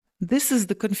This is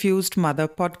the Confused Mother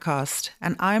podcast,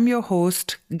 and I'm your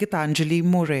host, Gitanjali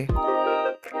More.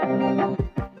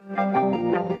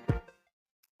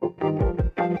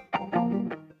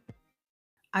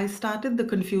 I started The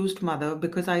Confused Mother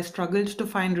because I struggled to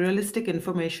find realistic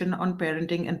information on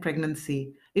parenting and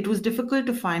pregnancy. It was difficult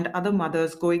to find other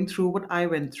mothers going through what I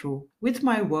went through. With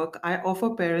my work, I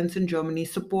offer parents in Germany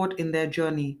support in their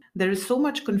journey. There is so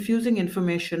much confusing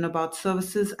information about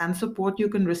services and support you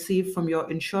can receive from your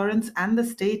insurance and the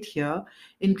state here,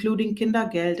 including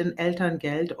Kindergeld and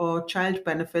Elterngeld, or child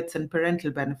benefits and parental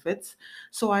benefits.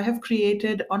 So I have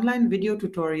created online video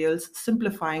tutorials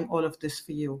simplifying all of this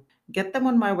for you. Get them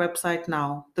on my website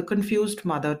now,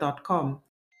 theconfusedmother.com.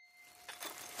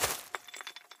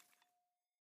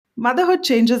 Motherhood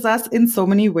changes us in so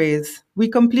many ways. We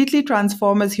completely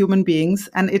transform as human beings,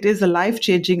 and it is a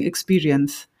life-changing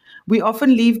experience. We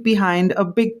often leave behind a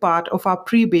big part of our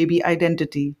pre-baby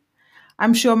identity.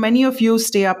 I'm sure many of you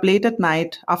stay up late at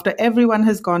night after everyone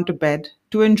has gone to bed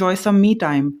to enjoy some me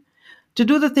time, to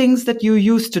do the things that you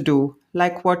used to do,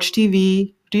 like watch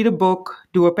TV, read a book,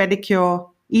 do a pedicure,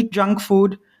 eat junk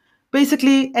food,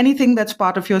 basically anything that's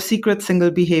part of your secret single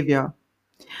behavior.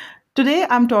 Today,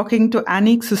 I'm talking to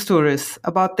Annie Xystouris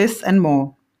about this and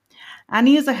more.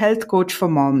 Annie is a health coach for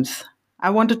moms.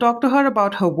 I want to talk to her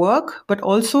about her work, but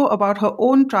also about her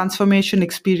own transformation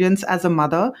experience as a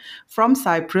mother from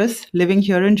Cyprus, living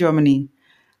here in Germany.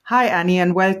 Hi, Annie,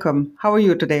 and welcome. How are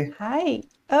you today? Hi.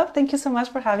 Oh, thank you so much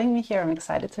for having me here. I'm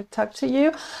excited to talk to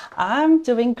you. I'm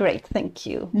doing great. Thank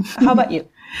you. How about you?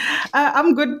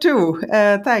 I'm good too.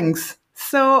 Thanks.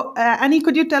 So, Annie,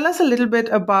 could you tell us a little bit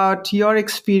about your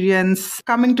experience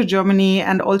coming to Germany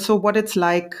and also what it's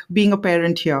like being a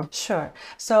parent here? Sure.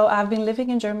 So I've been living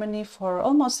in Germany for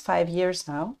almost 5 years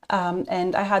now,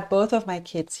 and I had both of my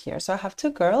kids here. So I have two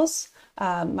girls.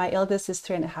 My eldest is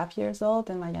 3.5 years old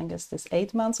and my youngest is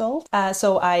 8 months old.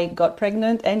 So I got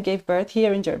pregnant and gave birth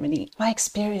here in Germany. My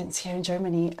experience here in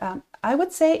Germany, I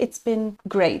would say it's been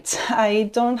great.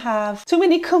 I don't have too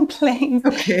many complaints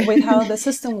with how the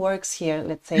system works here,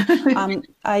 let's say.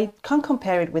 I can't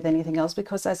compare it with anything else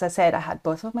because, as I said, I had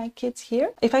both of my kids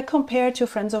here. If I compare to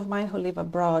friends of mine who live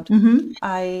abroad,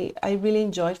 I really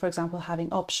enjoyed, for example,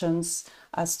 having options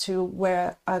as to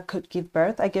where I could give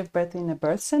birth. I gave birth in a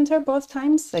birth center both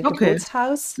times, like a Boots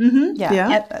house. You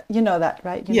know that,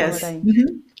 right? You Yes. know what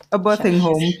A birthing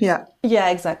home. Yeah. Yeah,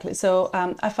 exactly. So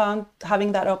I found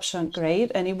having that option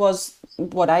great, and it was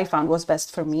what I found was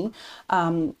best for me.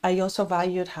 I also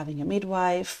valued having a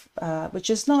midwife, which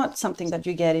is not something that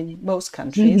you get in most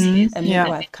countries. A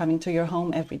midwife coming to your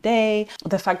home every day.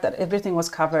 The fact that everything was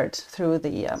covered through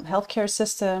the healthcare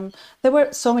system. There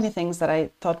were so many things that I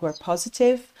thought were positive.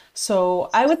 So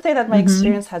I would say that my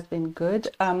experience has been good.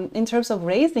 In terms of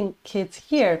raising kids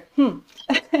here,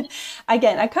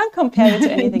 again, I can't compare it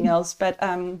to anything else, but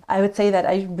I would say that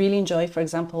I really enjoy, for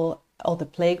example, all the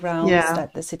playgrounds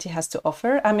that the city has to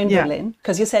offer. I'm in Berlin,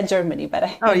 because you said Germany, but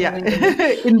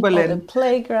in Berlin. All the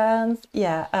playgrounds,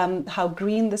 how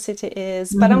green the city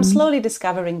is. But I'm slowly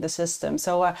discovering the system.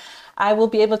 So I will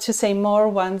be able to say more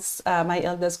once my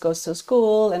eldest goes to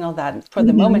school and all that. For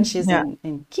the moment, she's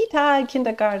in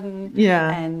kindergarten,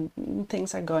 and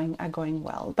things are going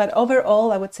well. But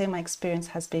overall, I would say my experience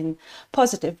has been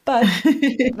positive. But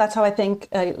that's how I think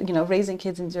raising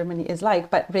kids in Germany is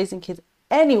like. But raising kids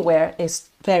anywhere is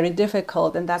very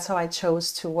difficult, and that's how I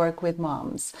chose to work with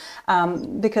moms,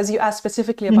 because you asked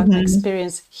specifically about my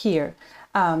experience here.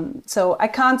 So I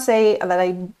can't say that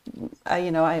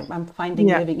I'm finding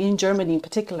living in Germany in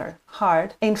particular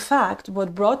hard. In fact,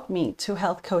 what brought me to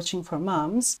health coaching for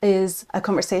moms is a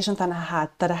conversation that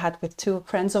I had with two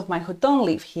friends of mine who don't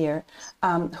live here,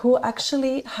 who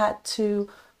actually had to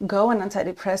go on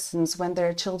antidepressants when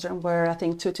their children were, I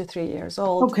think, 2 to 3 years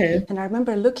old. And I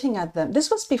remember looking at them. This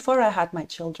was before I had my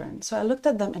children. So I looked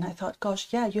at them and I thought,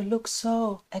 gosh, you look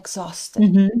so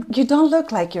exhausted. You don't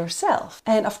look like yourself.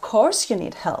 And of course you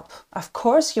need help. Of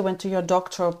course you went to your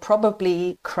doctor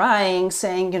probably crying,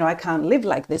 saying, I can't live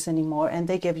like this anymore. And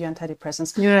they gave you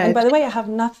antidepressants. And by the way, I have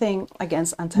nothing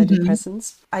against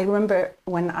antidepressants. I remember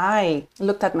when I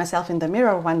looked at myself in the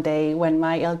mirror one day when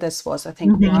my eldest was, I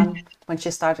think, one, when she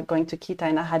started going to Kita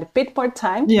and I had a bit more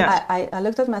time, I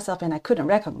looked at myself and I couldn't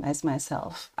recognize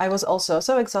myself. I was also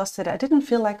so exhausted. I didn't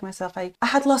feel like myself. I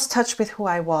had lost touch with who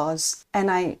I was. And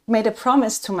I made a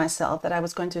promise to myself that I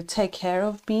was going to take care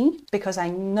of me, because I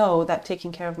know that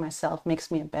taking care of myself makes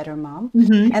me a better mom,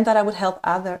 and that I would help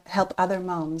other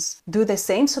moms do the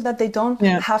same, so that they don't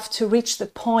have to reach the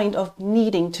point of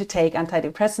needing to take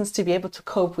antidepressants to be able to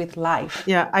cope with life.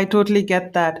 Yeah, I totally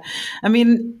get that. I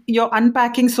mean, you're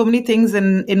unpacking so many things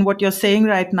in in what you're saying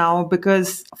right now,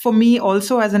 because for me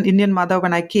also as an Indian mother,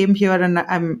 when I came here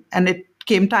and it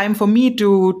came time for me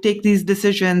to take these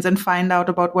decisions and find out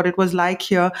about what it was like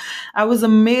here, I was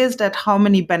amazed at how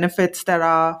many benefits there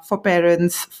are for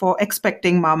parents, for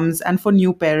expecting mums, and for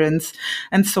new parents,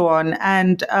 and so on.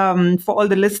 And for all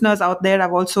the listeners out there,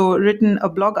 I've also written a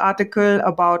blog article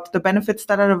about the benefits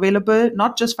that are available,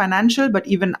 not just financial, but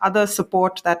even other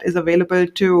support that is available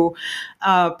to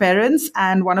parents.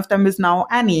 And one of them is now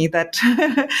Annie, that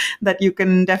that you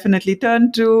can definitely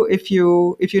turn to if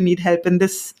you need help in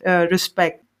this respect.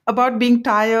 About being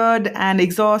tired and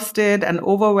exhausted and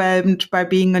overwhelmed by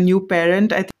being a new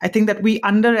parent, I think that we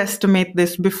underestimate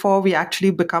this before we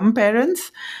actually become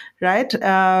parents, right?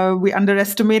 We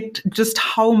underestimate just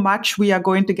how much we are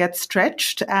going to get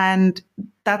stretched. And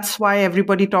that's why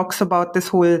everybody talks about this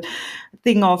whole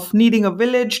thing of needing a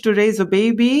village to raise a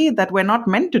baby, that we're not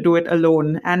meant to do it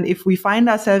alone. And if we find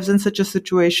ourselves in such a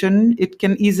situation, it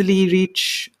can easily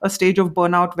reach a stage of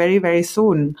burnout very, very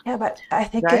soon. Yeah, but I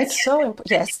think Right? it's so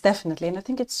yes, definitely. And I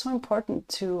think it's so important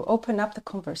to open up the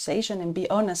conversation and be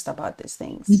honest about these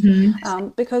things.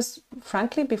 Because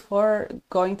frankly, before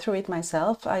going through it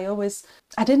myself, I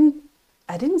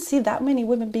didn't see that many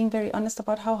women being very honest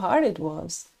about how hard it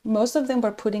was. Most of them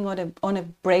were putting on a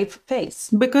brave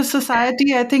face. Because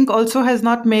society, I think, also has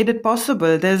not made it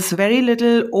possible. There's very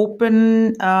little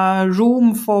open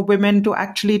room for women to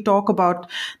actually talk about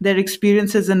their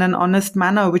experiences in an honest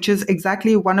manner, which is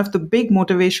exactly one of the big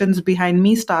motivations behind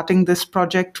me starting this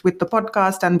project with the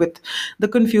podcast and with The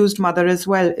Confused Mother as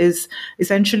well, is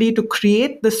essentially to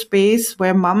create the space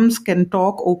where mums can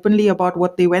talk openly about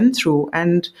what they went through.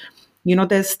 And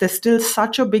there's still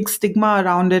such a big stigma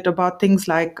around it, about things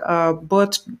like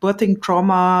birthing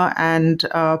trauma and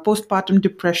postpartum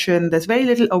depression. There's very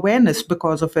little awareness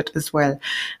because of it as well.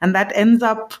 And that ends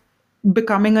up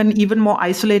becoming an even more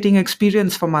isolating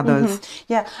experience for mothers.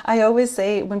 Yeah, I always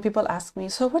say when people ask me,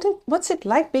 so what's it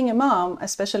like being a mom,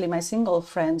 especially my single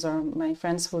friends or my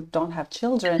friends who don't have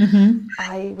children,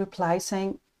 I reply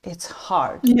saying, it's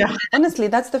hard. Yeah. Honestly,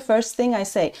 that's the first thing I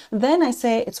say. Then I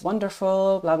say it's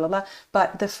wonderful, blah, blah, blah.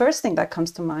 But the first thing that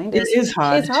comes to mind is is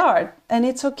hard. It's hard. And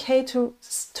it's okay to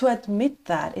admit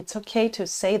that. It's okay to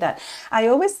say that. I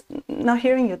always, now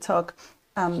hearing you talk,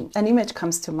 an image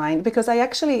comes to mind, because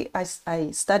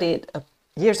I studied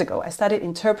years ago. I started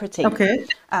interpreting, Okay.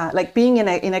 like being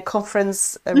in a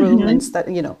conference room and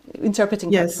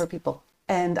interpreting Yes. for people.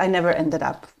 And I never ended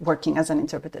up working as an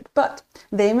interpreter. But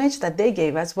the image that they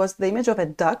gave us was the image of a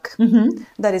duck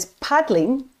that is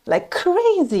paddling like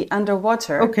crazy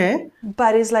underwater. Okay.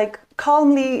 But it's like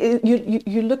calmly,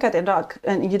 you look at a duck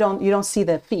and you don't see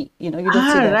their feet. You don't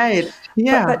see them. Right.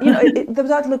 Yeah. But the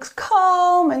duck looks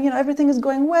calm and everything is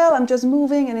going well. I'm just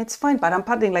moving and it's fine. But I'm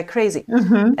paddling like crazy.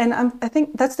 And I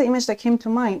think that's the image that came to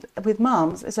mind with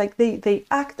moms. It's like they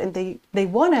act and they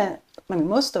want to. I mean,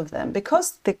 most of them,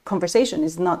 because the conversation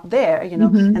is not there,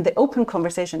 and the open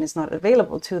conversation is not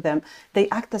available to them, they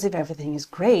act as if everything is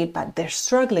great, but they're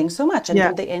struggling so much. And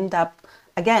then they end up,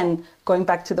 again, going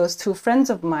back to those two friends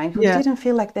of mine who didn't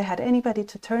feel like they had anybody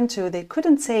to turn to. They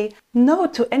couldn't say no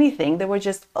to anything. They were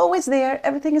just always there.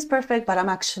 Everything is perfect, but I'm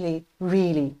actually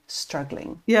really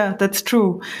struggling. Yeah, that's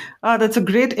true. That's a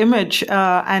great image.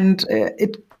 And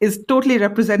it is totally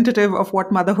representative of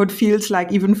what motherhood feels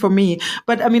like, even for me.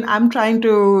 But I mean, I'm trying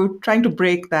to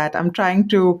break that. I'm trying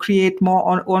to create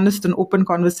more honest and open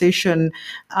conversation,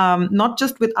 not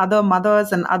just with other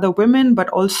mothers and other women, but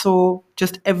also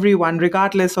just everyone,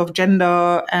 regardless of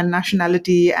gender and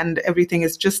nationality and everything.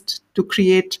 Is just to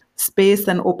create space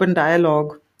and open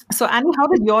dialogue. So, Annie, how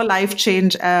did your life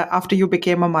change after you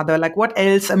became a mother? Like, what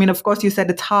else? I mean, of course, you said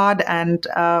it's hard,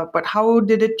 but how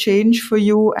did it change for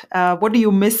you? What do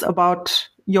you miss about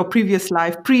your previous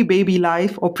life, pre-baby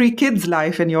life or pre-kids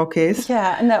life in your case?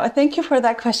 Yeah, no, thank you for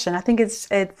that question. I think it's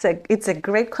a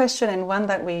great question, and one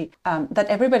that that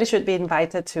everybody should be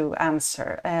invited to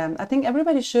answer. I think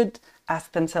everybody should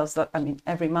ask themselves, I mean,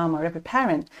 every mom or every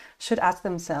parent should ask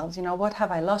themselves, what have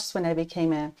I lost when I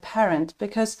became a parent?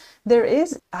 Because there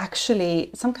is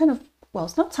actually some kind of, well,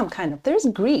 it's not some kind of, there's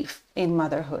grief in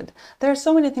motherhood. There are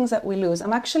so many things that we lose. I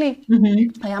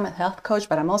am a health coach,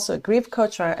 but I'm also a grief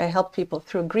coach, where I help people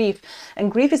through grief.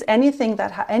 And grief is anything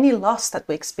any loss that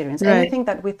we experience, anything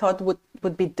that we thought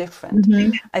would be different.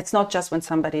 It's not just when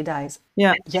somebody dies.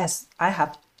 Yeah. Yes, I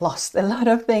have lost a lot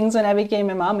of things when I became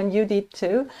a mom, and you did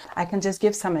too. I can just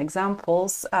give some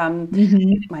examples.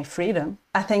 My freedom.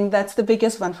 I think that's the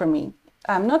biggest one for me.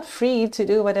 I'm not free to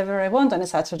do whatever I want on a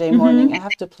Saturday morning. I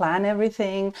have to plan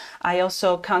everything. I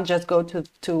also can't just go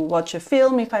to watch a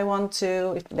film if I want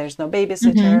to. If there's no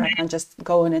babysitter, I can't just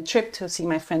go on a trip to see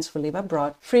my friends who live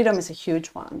abroad. Freedom is a huge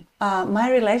one.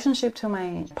 My relationship to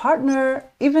my partner,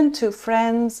 even to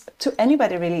friends, to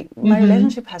anybody really, my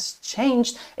relationship has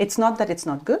changed. It's not that it's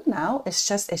not good now. It's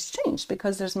just it's changed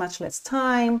because there's much less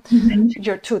time.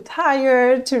 You're too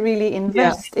tired to really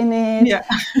invest in it,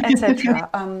 etc.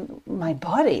 My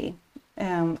body.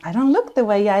 I don't look the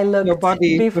way I Your looked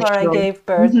body, for before I sure. gave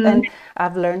birth. And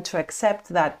I've learned to accept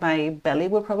that my belly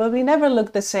will probably never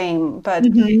look the same. But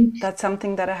that's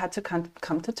something that I had to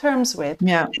come to terms with.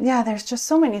 Yeah. Yeah, there's just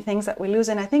so many things that we lose.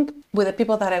 And I think with the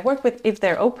people that I work with, if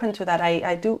they're open to that,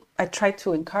 I try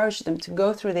to encourage them to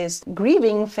go through this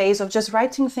grieving phase of just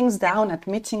writing things down,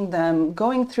 admitting them,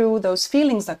 going through those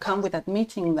feelings that come with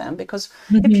admitting them. Because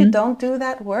if you don't do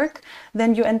that work,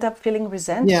 then you end up feeling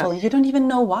resentful. You don't even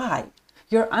know why.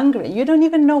 You're angry. You don't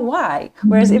even know why.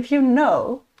 Whereas if you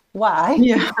know why,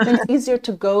 then it's easier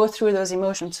to go through those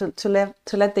emotions, to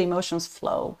let the emotions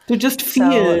flow. To just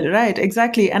feel, right?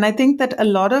 Exactly. And I think that a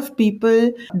lot of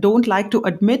people don't like to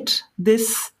admit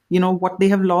this, what they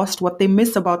have lost, what they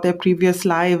miss about their previous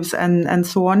lives and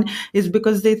so on, is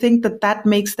because they think that that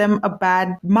makes them a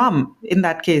bad mom in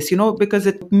that case, because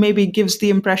it maybe gives the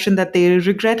impression that they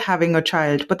regret having a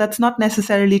child, but that's not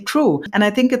necessarily true. And I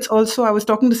think it's also, I was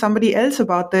talking to somebody else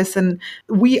about this, and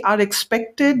we are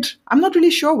expected, I'm not really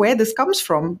sure where this comes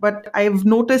from, but I've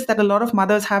noticed that a lot of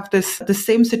mothers have the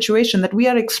same situation, that we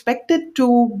are expected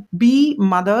to be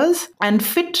mothers and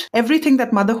fit everything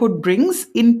that motherhood brings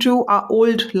into our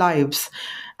old lives.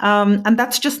 And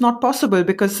that's just not possible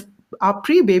because our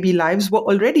pre-baby lives were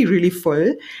already really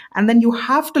full. And then you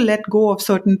have to let go of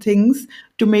certain things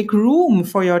to make room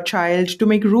for your child, to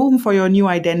make room for your new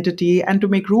identity, and to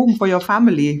make room for your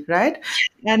family, right?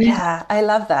 And yeah, I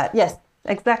love that. Yes,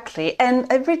 exactly.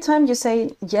 And every time you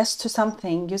say yes to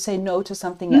something, you say no to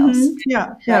something else.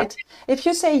 Right? If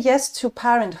you say yes to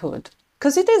parenthood,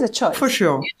 because it is a choice. For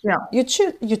sure. Yeah. You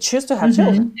choose to have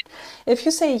children. If you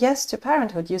say yes to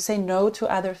parenthood, you say no to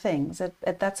other things.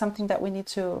 That's something that we need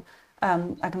to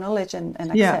acknowledge and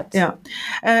accept. Yeah.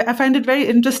 I find it very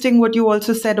interesting what you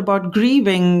also said about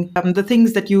grieving, the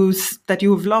things that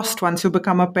you've lost once you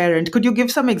become a parent. Could you give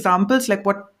some examples, like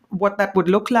what that would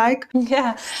look like?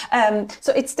 Yeah.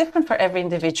 So it's different for every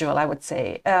individual, I would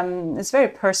say. It's very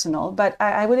personal, but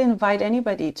I would invite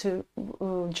anybody to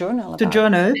journal about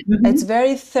it. It's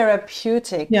very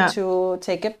therapeutic to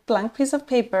take a blank piece of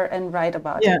paper and write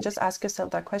about it. Just ask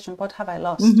yourself that question: what have I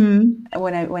lost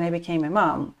when I became a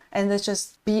mom? And let's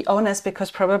just be honest,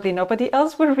 because probably nobody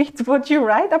else will read what you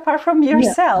write apart from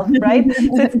yourself, right?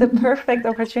 So it's the perfect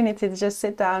opportunity to just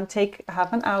sit down, take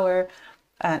half an hour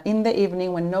in the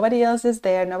evening when nobody else is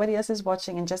there, nobody else is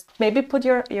watching, and just maybe put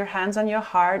your hands on your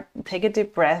heart, take a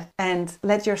deep breath, and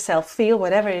let yourself feel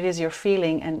whatever it is you're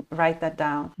feeling and write that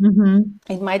down.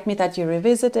 It might be that you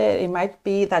revisit it. It might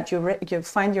be that you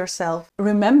find yourself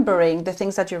remembering the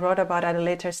things that you wrote about at a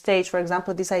later stage. For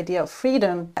example, this idea of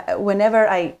freedom. Whenever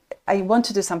I want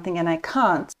to do something and I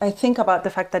can't, I think about the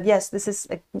fact that, yes,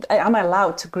 I'm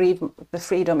allowed to grieve the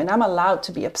freedom, and I'm allowed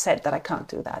to be upset that I can't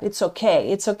do that. It's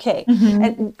okay. It's okay.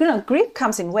 And grief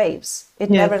comes in waves. It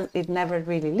never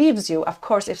really leaves you. Of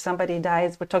course, if somebody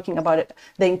dies, we're talking about it,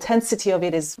 the intensity of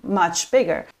it is much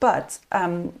bigger. But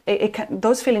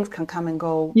those feelings can come and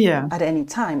go at any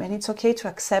time, and it's okay to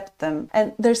accept them.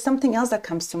 And there's something else that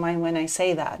comes to mind when I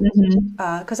say that,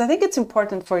 because I think it's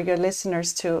important for your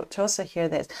listeners to also hear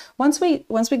this. Once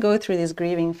we go through this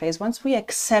grieving phase, once we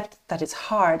accept that it's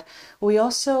hard, we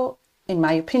also, in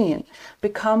my opinion,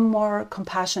 become more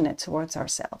compassionate towards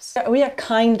ourselves. We are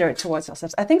kinder towards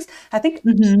ourselves. I think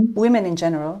women in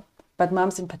general, but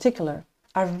moms in particular,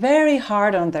 are very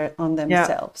hard on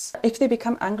themselves. If they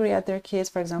become angry at their kids,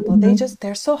 for example,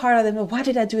 they're so hard on them. Why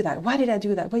did I do that? Why did I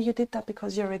do that? Well, you did that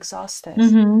because you're exhausted,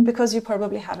 because you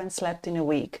probably haven't slept in a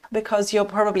week, because you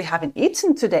probably haven't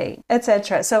eaten today,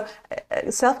 etc. So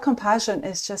self-compassion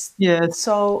is just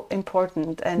so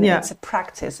important, and it's a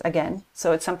practice again.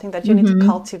 So it's something that you need to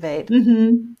cultivate.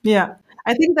 Yeah.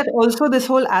 I think that also this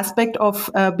whole aspect of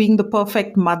being the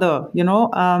perfect mother,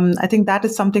 I think that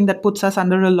is something that puts us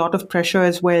under a lot of pressure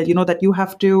as well, that you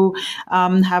have to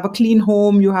have a clean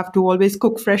home, you have to always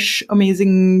cook fresh,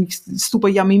 amazing, super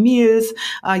yummy meals,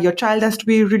 your child has to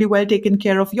be really well taken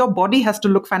care of, your body has to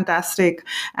look fantastic,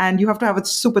 and you have to have a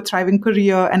super thriving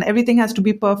career, and everything has to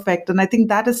be perfect. And I think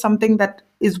that is something that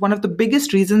is one of the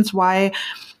biggest reasons why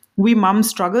we moms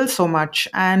struggle so much.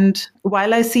 And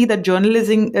while I see that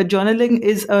journaling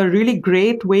is a really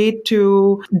great way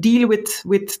to deal with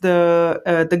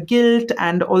the guilt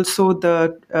and also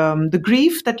the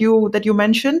grief that you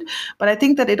mentioned, but I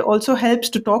think that it also helps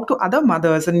to talk to other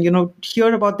mothers and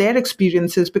hear about their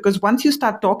experiences, because once you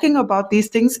start talking about these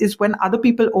things is when other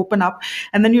people open up,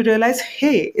 and then you realize,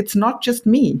 hey, it's not just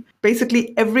me.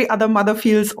 Basically, every other mother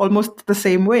feels almost the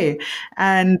same way,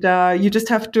 and you just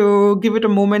have to give it a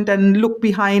moment and look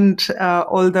behind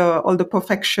all the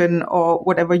perfection or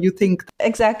whatever you think.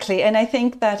 Exactly. And I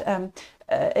think that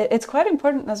it's quite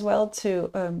important as well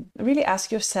to really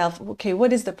ask yourself, okay,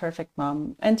 what is the perfect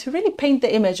mom? And to really paint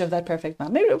the image of that perfect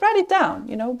mom. Maybe write it down.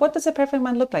 What does a perfect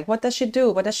mom look like? What does she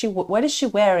do? What is she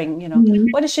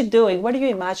wearing? What is she doing? What do you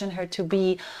imagine her to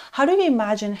be? How do you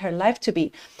imagine her life to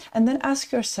be? And then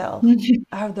ask yourself,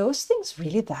 are those things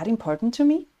really that important to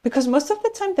me? Because most of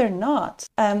the time they're not.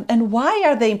 And why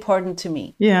are they important to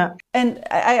me? Yeah. And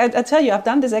I tell you, I've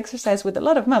done this exercise with a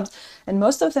lot of moms, and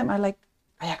most of them are like,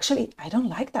 I don't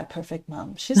like that perfect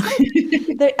mom. She's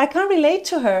like, I can't relate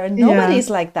to her. Nobody's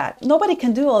like that. Nobody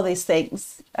can do all these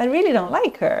things. I really don't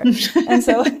like her. And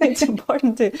so it's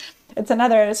important it's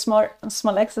another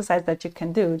small exercise that you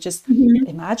can do. Just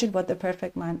imagine what the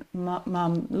perfect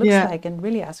mom looks like, and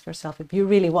really ask yourself if you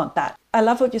really want that. I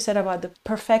love what you said about the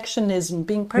perfectionism,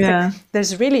 being perfect. Yeah.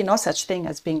 There's really no such thing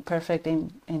as being perfect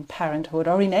in parenthood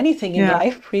or in anything in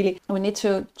life, really. We need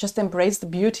to just embrace the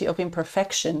beauty of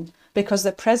imperfection, because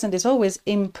the present is always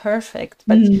imperfect.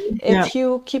 But if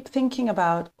you keep thinking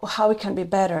about how it can be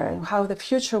better and how the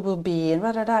future will be and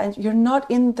and you're not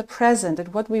in the present,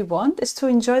 and what we want is to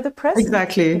enjoy the present.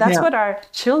 Exactly. That's what our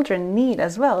children need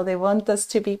as well. They want us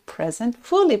to be present,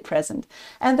 fully present.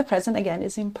 And the present, again,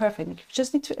 is imperfect. You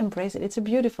just need to embrace it. It's a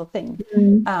beautiful thing.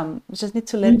 You just need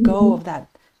to let go of that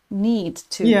need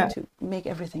to make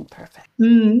everything perfect.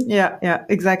 Yeah,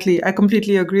 exactly. I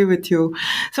completely agree with you.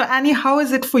 So Annie, how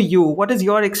is it for you? What is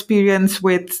your experience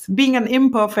with being an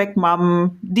imperfect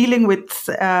mom, dealing with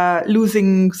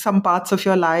losing some parts of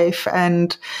your life,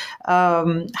 and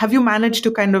have you managed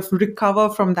to kind of recover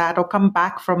from that or come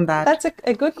back from that? That's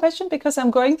a good question, because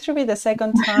I'm going through it the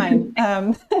second time.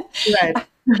 Right.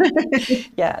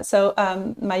 Yeah, so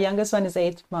my youngest one is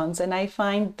 8 months, and I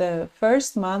find the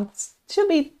first months to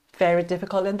be very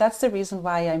difficult, and that's the reason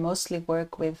why I mostly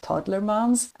work with toddler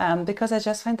moms, because I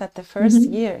just find that the first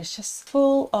year is just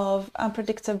full of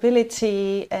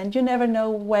unpredictability, and you never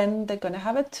know when they're going to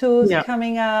have a tooth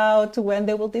coming out, when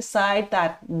they will decide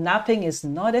that napping is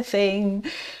not a thing,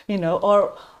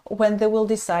 or when they will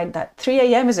decide that 3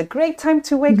 a.m. is a great time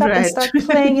to wake up and start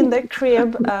playing in the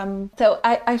crib. So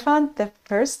I found the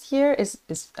first year is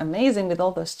amazing with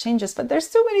all those changes, but there's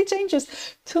too many changes,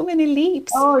 too many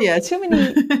leaps. Oh, yes.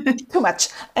 Too much.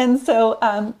 And so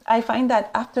I find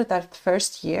that after that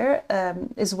first year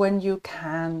is when you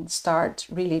can start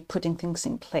really putting things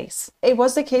in place. It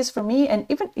was the case for me, and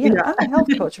even, I'm a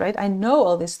health coach, right? I know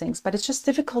all these things, but it's just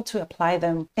difficult to apply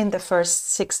them in the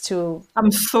first 6 to...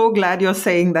 I'm so glad you're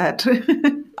saying that.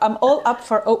 I'm all up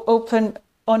for open,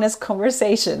 honest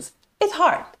conversations. It's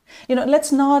hard.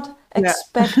 Let's not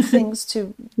expect things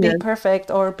to be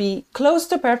perfect or be close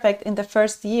to perfect in the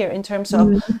first year in terms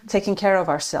of taking care of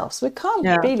ourselves. We can't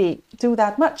really do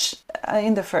that much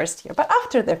in the first year. But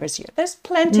after the first year, there's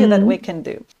plenty that we can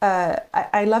do.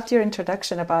 I loved your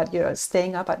introduction about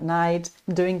staying up at night,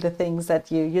 doing the things that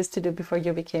you used to do before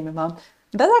you became a mom.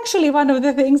 That's actually one of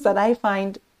the things that I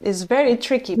find is very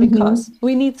tricky, because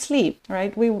we need sleep,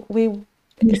 right?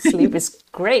 Sleep is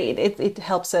great. It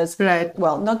helps us,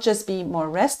 well, not just be more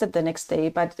rested the next day,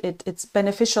 but it's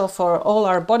beneficial for all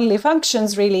our bodily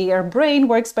functions, really. Our brain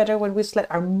works better when we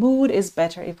slept. Our mood is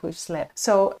better if we've slept.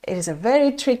 So it is a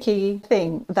very tricky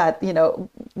thing that,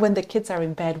 when the kids are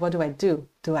in bed, what do I do?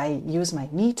 Do I use my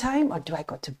me time, or do I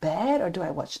go to bed, or do I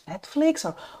watch Netflix,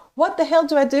 or what the hell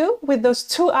do I do with those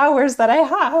 2 hours that I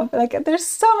have? Like, there's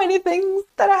so many things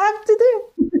that I have to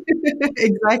do.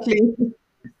 Exactly.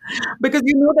 Because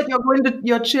that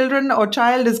your children or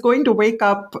child is going to wake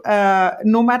up,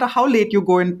 no matter how late you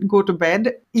go to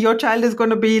bed. Your child is going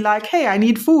to be like, hey, I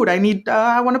need food,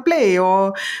 I want to play,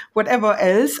 or whatever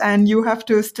else, and you have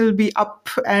to still be up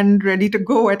and ready to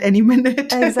go at any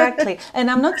minute. Exactly. And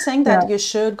I'm not saying that you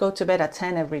should go to bed at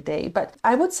 10 every day, but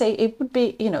I would say it would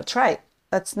be, try it.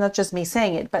 That's not just me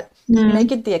saying it, but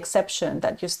make it the exception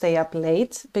that you stay up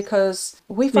late, because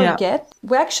we forget.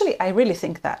 I really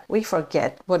think that we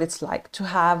forget what it's like to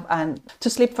have and to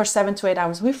sleep for 7 to 8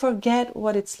 hours. We forget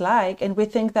what it's like, and we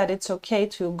think that it's okay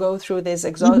to go through this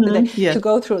to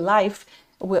go through life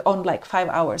on like 5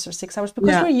 hours or 6 hours,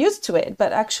 because we're used to it.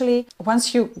 But actually,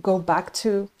 once you go back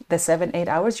to the 7, 8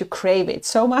 hours, you crave it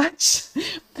so much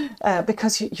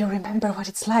because you remember what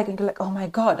it's like, and you're like, oh my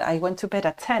God, I went to bed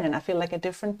at 10 and I feel like a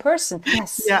different person.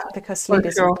 Yes, Yeah, because for sleep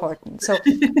is sure. important. So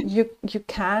you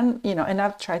can, and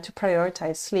I've tried to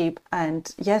prioritize sleep.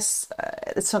 And yes,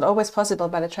 it's not always possible,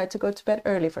 but I try to go to bed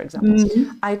early, for example.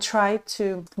 I try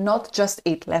to not just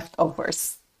eat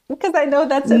leftovers, because I know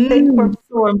that's a thing for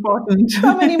So important.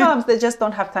 so many moms. They just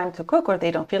don't have time to cook, or they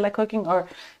don't feel like cooking, or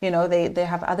they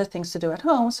have other things to do at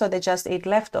home, so they just eat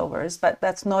leftovers. But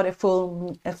that's not a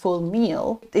full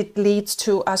meal. It leads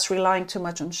to us relying too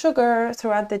much on sugar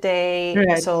throughout the day.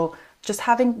 Right. So just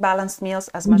having balanced meals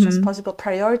as much as possible,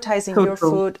 prioritizing So your true.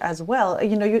 food as well.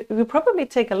 You probably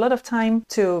take a lot of time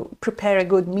to prepare a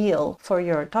good meal for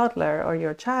your toddler or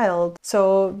your child. So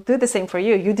do the same for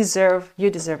you. You deserve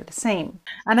the same.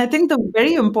 And I think the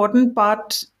very important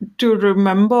part to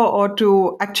remember or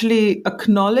to actually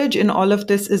acknowledge in all of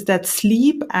this is that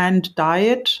sleep and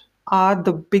diet are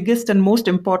the biggest and most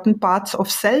important parts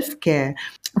of self-care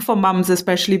for moms,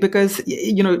 especially because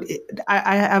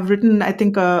I have written, I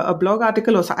think, a blog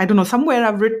article, or I don't know, somewhere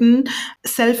I've written,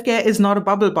 self-care is not a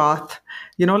bubble bath.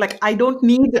 Like I don't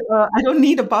need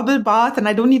a bubble bath, and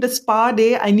I don't need a spa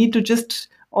day. I need to just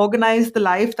organize the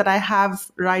life that I have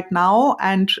right now,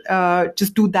 and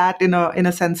just do that in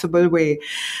a sensible way.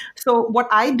 So what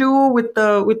I do with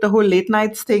the whole late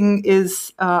nights thing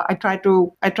is, I try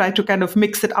to kind of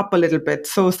mix it up a little bit.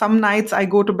 So some nights I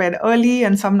go to bed early,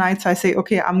 and some nights I say,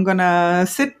 okay, I'm gonna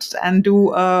sit and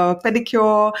do a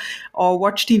pedicure or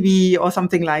watch TV or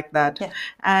something like that, Yeah.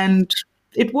 and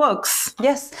it works.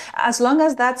 Yes, as long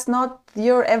as that's not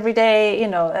your everyday,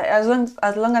 as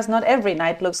long as not every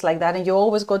night looks like that, and you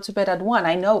always go to bed at 1.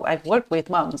 I know I've worked with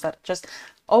moms that just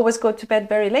always go to bed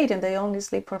very late and they only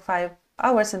sleep for 5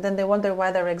 hours, and then they wonder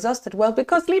why they're exhausted. Well,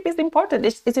 because sleep is important.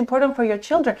 It's important for your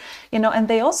children, and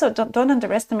they also don't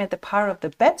underestimate the power of the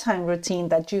bedtime routine,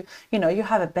 that you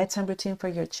have a bedtime routine for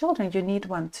your children. You need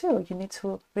one too. You need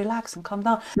to relax and calm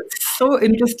down. So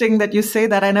interesting that you say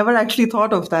that. I never actually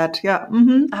thought of that. Yeah.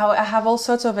 Hmm. I have all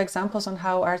sorts of examples on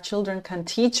how our children can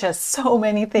teach us so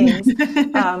many things,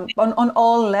 on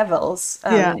all levels.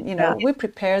 Yeah. Yeah. We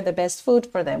prepare the best food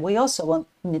for them. We also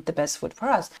need the best food for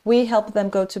us. We help them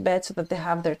go to bed so that they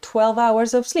have their 12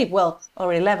 hours of sleep, well,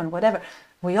 or 11, whatever.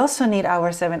 We also need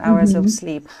our 7 hours of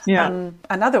sleep. Yeah.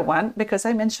 Another one, because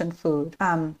I mentioned food,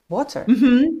 water.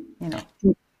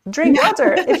 Drink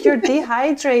water. If you're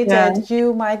dehydrated, Yeah.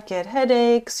 you might get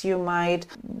headaches, you might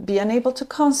be unable to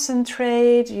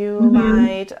concentrate, you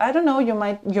might, I don't know,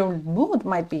 your mood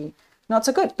might be not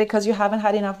so good because you haven't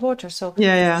had enough water. So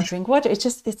Yeah. Yeah. drink water.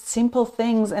 It's simple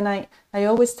things. And I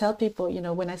always tell people,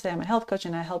 when I say I'm a health coach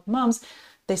and I help moms,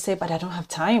 they say, but I don't have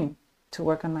time to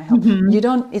work on my health.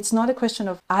 It's not a question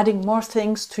of adding more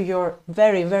things to your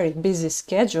very, very busy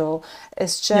schedule.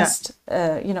 It's just,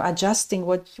 adjusting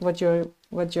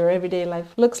what your everyday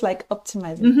life looks like,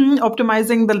 optimizing.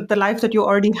 Optimizing the life that you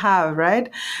already have, right?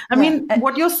 I Yeah. mean,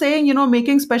 what you're saying,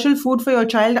 making special food for your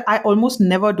child, I almost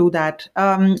never do that.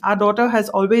 Our daughter has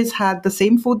always had the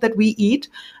same food that we eat.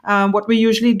 What we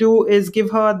usually do is give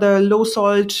her the low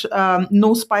salt,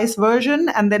 no spice version,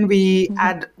 and then we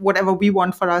add whatever we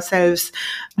want for ourselves.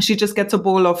 She just gets a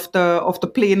bowl of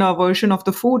the plainer version of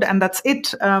the food, and that's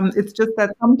it. It's just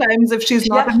that sometimes if she's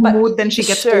not Yeah, in the but mood, then she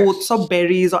gets sure. oats or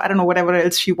berries or I don't know, whatever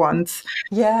else she wants.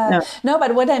 Yeah. Yeah. No,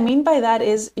 but what I mean by that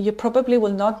is you probably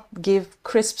will not give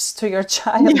crisps to your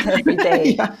child every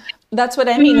day. Yeah. That's what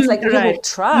I mean. It's like you will Right.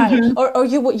 try, or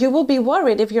you will be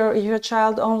worried if your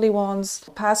child only wants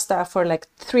pasta for like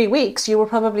 3 weeks. You will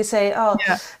probably say, oh,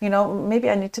 Yeah. maybe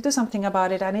I need to do something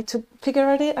about it. I need to figure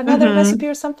out another recipe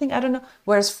or something. I don't know.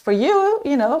 Whereas for you,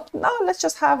 no, let's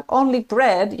just have only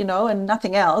bread, and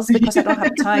nothing else because I don't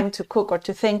have time to cook or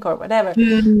to think or whatever.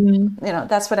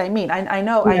 That's what I mean. I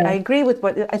know. I Yeah. agree with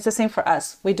what it's the same for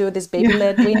us. We do this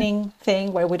baby-led weaning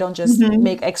thing where we don't just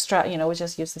make extra. We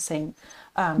just use the same.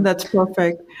 That's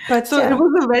perfect. But So it yeah.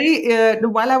 was a very,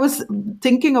 while I was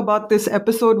thinking about this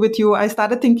episode with you, I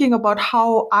started thinking about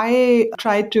how I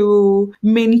try to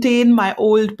maintain my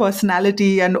old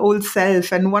personality and old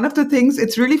self. And one of the things,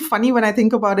 it's really funny when I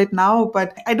think about it now,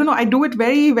 but I don't know, I do it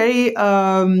very, very,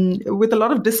 with a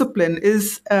lot of discipline,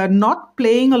 is not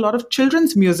playing a lot of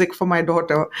children's music for my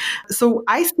daughter. So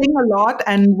I sing a lot,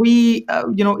 and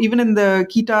even in the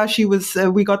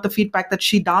Kita, we got the feedback that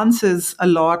she dances a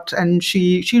lot, and she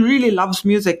she really loves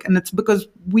music, and it's because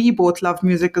we both love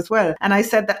music as well. And I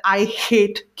said that I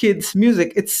hate kids'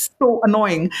 music. It's so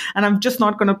annoying, and I'm just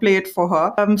not going to play it for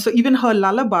her. So even her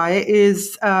lullaby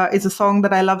is a song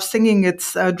that I love singing.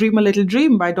 It's "Dream a Little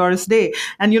Dream" by Doris Day,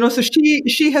 and so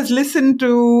she has listened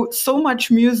to so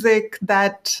much music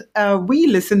that we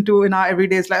listen to in our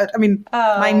everyday life. I mean,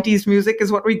 90s music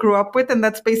is what we grew up with, and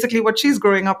that's basically what she's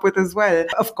growing up with as well.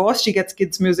 Of course, she gets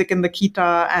kids' music in the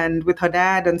kita and with her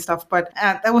dad and stuff, but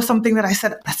that was something that I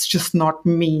said, that's just not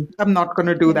me. I'm not going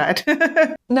to do that.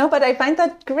 No, but I find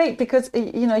that great because,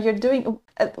 you're doing,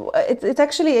 it's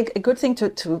actually a good thing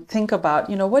to think about,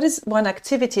 what is one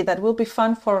activity that will be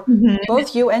fun for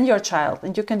both you and your child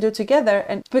and you can do together.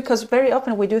 And because very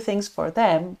often we do things for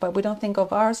them, but we don't think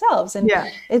of ourselves. And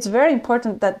it's very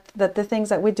important that the things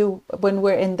that we do when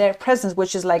we're in their presence,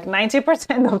 which is like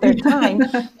 90% of their time,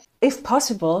 if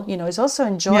possible, is also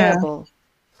enjoyable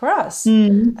for us.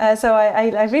 So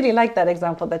I really like that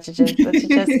example that you just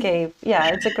gave.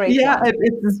 Yeah, it's a great one.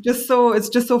 It's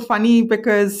just so funny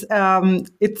because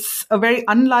it's a very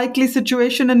unlikely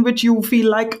situation in which you feel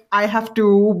like I have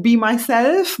to be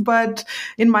myself, but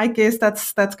in my case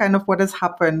that's kind of what has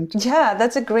happened. Yeah,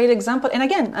 that's a great example. And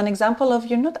again, an example of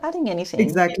you're not adding anything.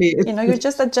 Exactly. You're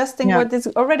just adjusting what is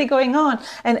already going on.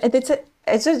 And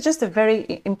it's just a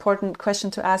very important question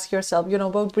to ask yourself,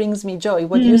 what brings me joy?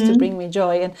 What used to bring me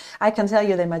joy? And I can tell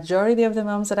you the majority of the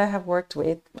moms that I have worked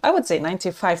with, I would say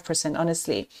 95%,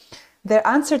 honestly, their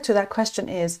answer to that question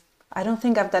is, I don't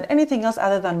think I've done anything else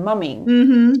other than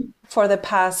momming for the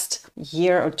past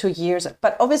year or 2 years.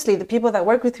 But obviously the people that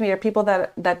work with me are people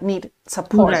that need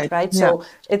support, right? So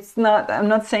I'm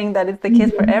not saying that it's the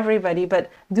case for everybody,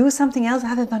 but do something else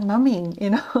other than momming,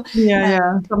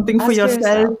 Something for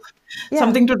yourself.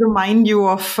 Something to remind you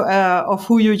of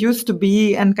who you used to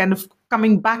be and kind of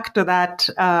coming back to that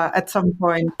at some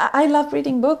point. I love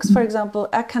reading books, for example.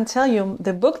 I can tell you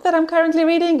the book that I'm currently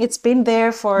reading, it's been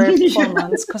there for 4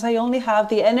 months because I only have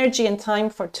the energy and time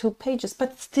for 2 pages,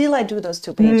 but still I do those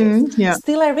 2 pages.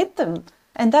 Still I read them.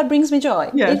 And that brings me joy.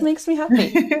 It makes me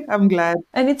happy. I'm glad.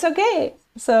 And it's okay.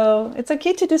 So it's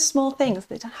okay to do small things.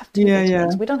 They don't have to be big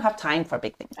things. We don't have time for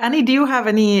big things. Annie, do you have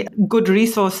any good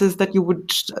resources that you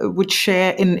would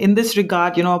share in this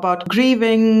regard, about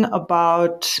grieving,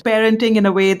 about parenting in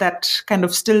a way that kind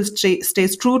of still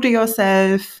stays true to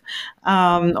yourself,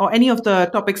 or any of the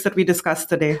topics that we discussed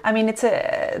today? I mean,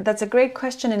 that's a great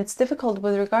question, and it's difficult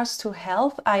with regards to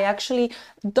health. I actually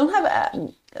don't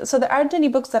have so there aren't any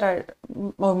books that are,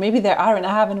 or maybe there are and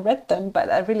I haven't read them, but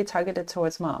are really targeted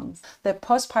towards moms. The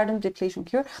Postpartum Depletion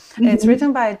Cure. It's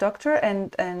written by a doctor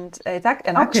and it's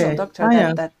an actual doctor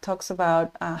that talks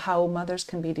about how mothers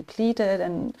can be depleted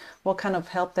and what kind of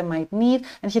help they might need.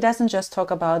 And he doesn't just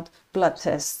talk about blood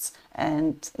tests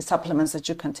and supplements that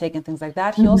you can take and things like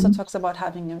that. He also talks about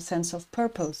having a sense of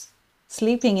purpose,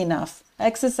 sleeping enough,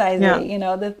 exercising,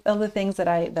 all the things that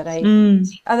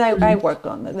I work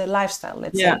on, the lifestyle,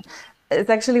 let's say. It's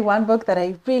actually one book that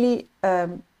I really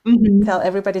tell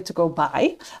everybody to go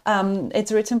buy.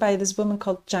 It's written by this woman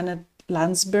called Janet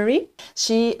Lansbury.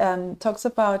 She talks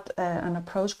about an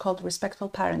approach called respectful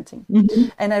parenting.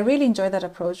 And I really enjoy that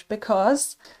approach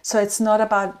because it's not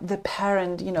about the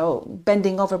parent,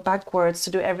 bending over backwards to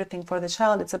do everything for the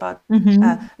child. It's about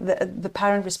the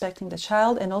parent respecting the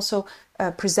child and also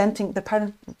presenting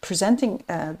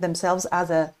themselves as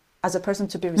a person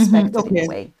to be respected in a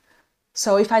way.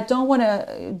 So if I don't want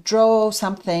to draw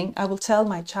something, I will tell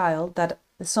my child that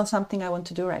it's not something I want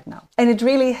to do right now. And it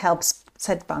really helps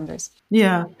set boundaries.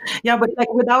 Yeah, but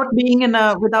like without being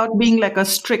like a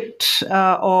strict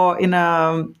or in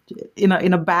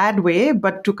a bad way,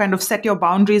 but to kind of set your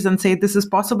boundaries and say this is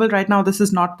possible right now, this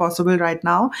is not possible right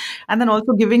now, and then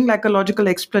also giving like a logical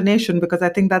explanation, because I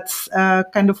think that's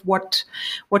kind of what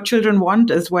children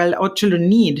want as well, or children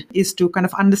need, is to kind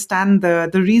of understand the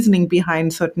reasoning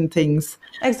behind certain things.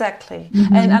 Exactly.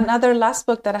 And another last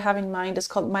book that I have in mind is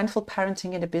called Mindful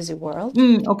Parenting in a Busy World.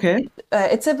 Okay.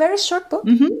 It's a very short book,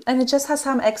 and it just has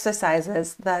some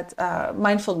exercises that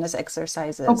mindfulness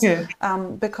exercises. Okay.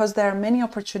 Because there are many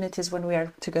opportunities when we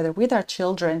are together with our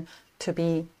children to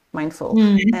be mindful.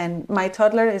 And my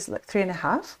toddler is like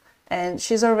 3.5, and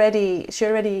she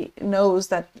already knows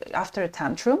that after a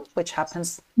tantrum, which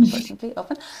happens unfortunately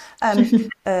often,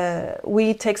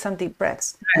 we take some deep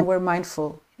breaths and we're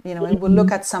mindful. And we'll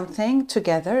look at something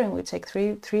together and we take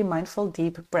three mindful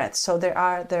deep breaths. So there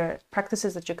are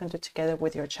practices that you can do together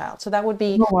with your child. So that would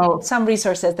be some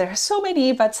resources. There are so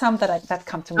many, but some that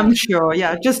come to mind. I'm sure.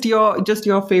 Yeah. Just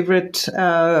your favorite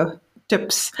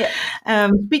tips. Yeah.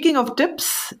 Speaking of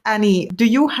tips, Annie, do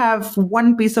you have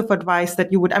one piece of advice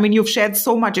that you would, I mean, you've shared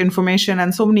so much information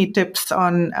and so many tips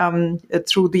on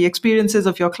through the experiences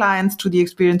of your clients, through the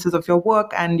experiences of your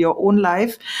work and your own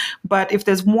life. But if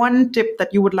there's one tip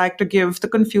that you would like to give the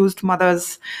confused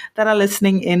mothers that are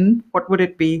listening in, what would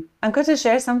it be? I'm going to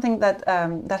share something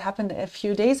that happened a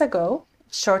few days ago,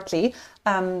 shortly.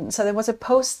 So there was a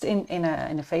post in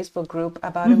a Facebook group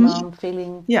about a mom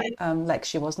feeling like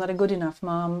she was not a good enough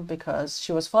mom because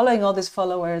she was following all these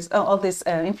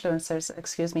influencers,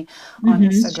 on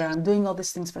Instagram, doing all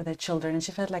these things for their children, and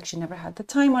she felt like she never had the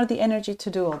time or the energy to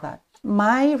do all that.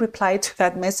 My reply to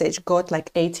that message got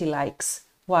like 80 likes.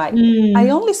 Why? I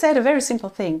only said a very simple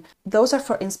thing. Those are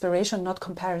for inspiration, not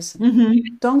comparison.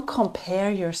 Don't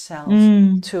compare yourself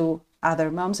to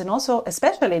other moms, and also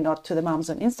especially not to the moms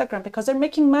on Instagram, because they're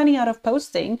making money out of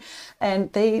posting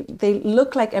and they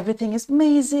look like everything is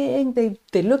amazing.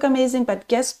 They look amazing, but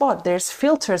guess what? There's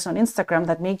filters on Instagram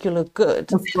that make you look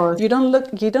good. Of course. You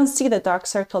don't see the dark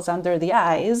circles under the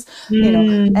eyes,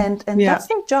 and that's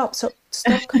your job. So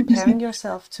stop comparing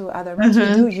yourself to other moms.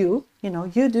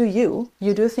 You do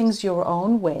you do things your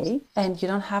own way, and you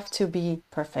don't have to be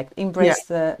perfect. Embrace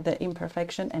the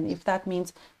imperfection, and if that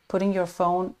means putting your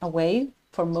phone away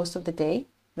for most of the day,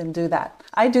 then do that.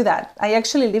 I do that. I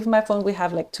actually leave my phone. We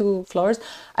have like 2 floors.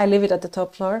 I leave it at the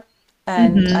top floor,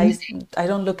 and I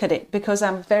don't look at it because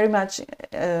I'm very much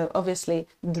obviously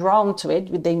drawn to it.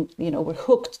 We're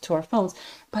hooked to our phones.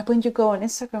 But when you go on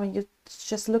Instagram and you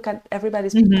just look at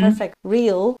everybody's perfect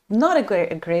reel, not a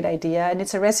great idea. And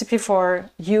it's a recipe for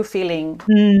you feeling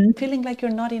like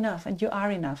you're not enough, and you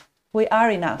are enough. We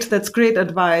are enough. That's great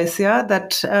advice,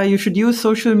 that you should use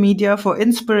social media for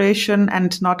inspiration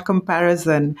and not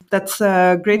comparison. That's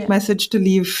a great message to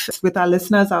leave with our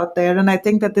listeners out there. And I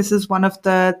think that this is one of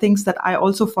the things that I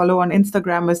also follow on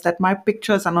Instagram, is that my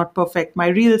pictures are not perfect. My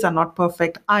reels are not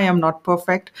perfect. I am not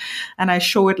perfect. And I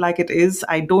show it like it is.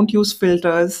 I don't use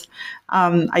filters.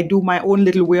 I do my own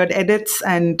little weird edits,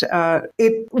 and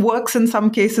it works in some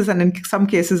cases, and in some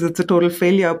cases it's a total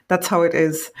failure. That's how it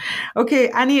is. Okay,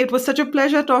 Annie, it was such a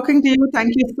pleasure talking to you.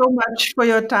 Thank you so much for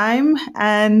your time.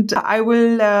 And I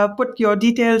will put your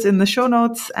details in the show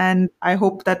notes, and I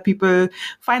hope that people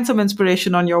find some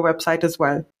inspiration on your website as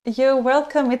well. You're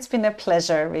welcome. It's been a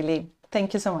pleasure, really.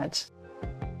 Thank you so much.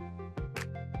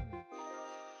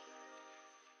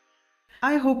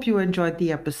 I hope you enjoyed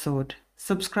the episode.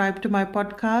 Subscribe to my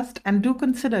podcast and do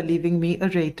consider leaving me a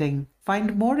rating.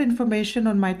 Find more information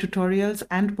on my tutorials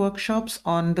and workshops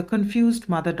on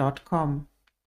theconfusedmother.com.